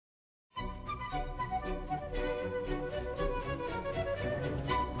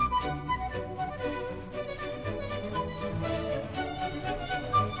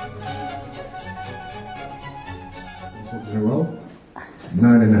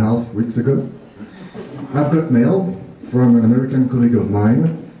9.5 weeks ago. I've got mail from an American colleague of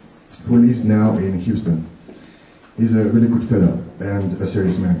mine who lives now in Houston. He's a really good fellow and a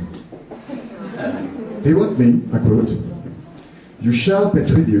serious man. He wrote me, I quote, "You shall pay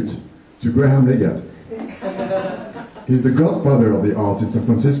tribute to Graham Leggat. He's the godfather of the arts in San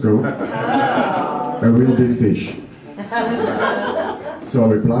Francisco, a real big fish." So I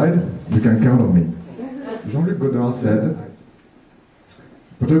replied, "You can count on me." Jean-Luc Godard said,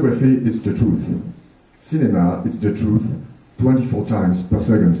 "Photography is the truth. Cinema is the truth 24 times per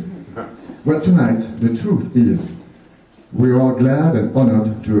second." Well, tonight, the truth is, we are glad and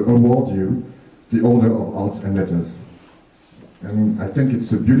honored to award you the Order of Arts and Letters. And I think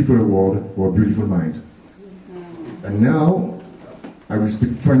it's a beautiful award for a beautiful mind. And now, I will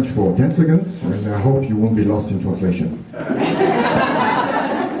speak French for 10 seconds, and I hope you won't be lost in translation.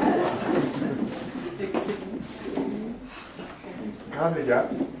 Graham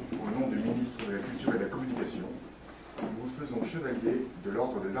Leggat, au nom du ministre de la Culture et de la Communication, nous vous faisons chevalier de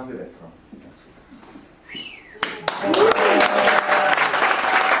l'Ordre des Arts et Lettres.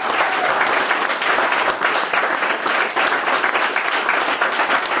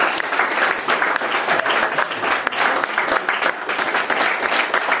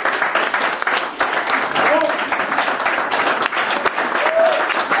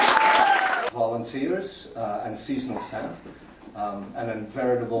 Volunteers and seasonal staff, and a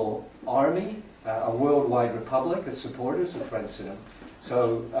veritable army, a worldwide republic of supporters of French cinema.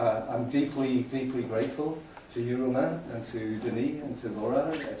 So I'm deeply, deeply grateful to you, Romain, and to Denis, and to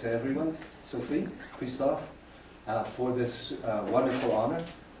Laura, and to everyone, Sophie, Christophe, for this wonderful honor.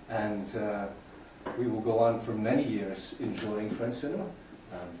 And we will go on for many years enjoying French cinema.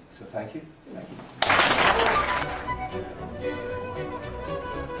 So thank you. Thank you.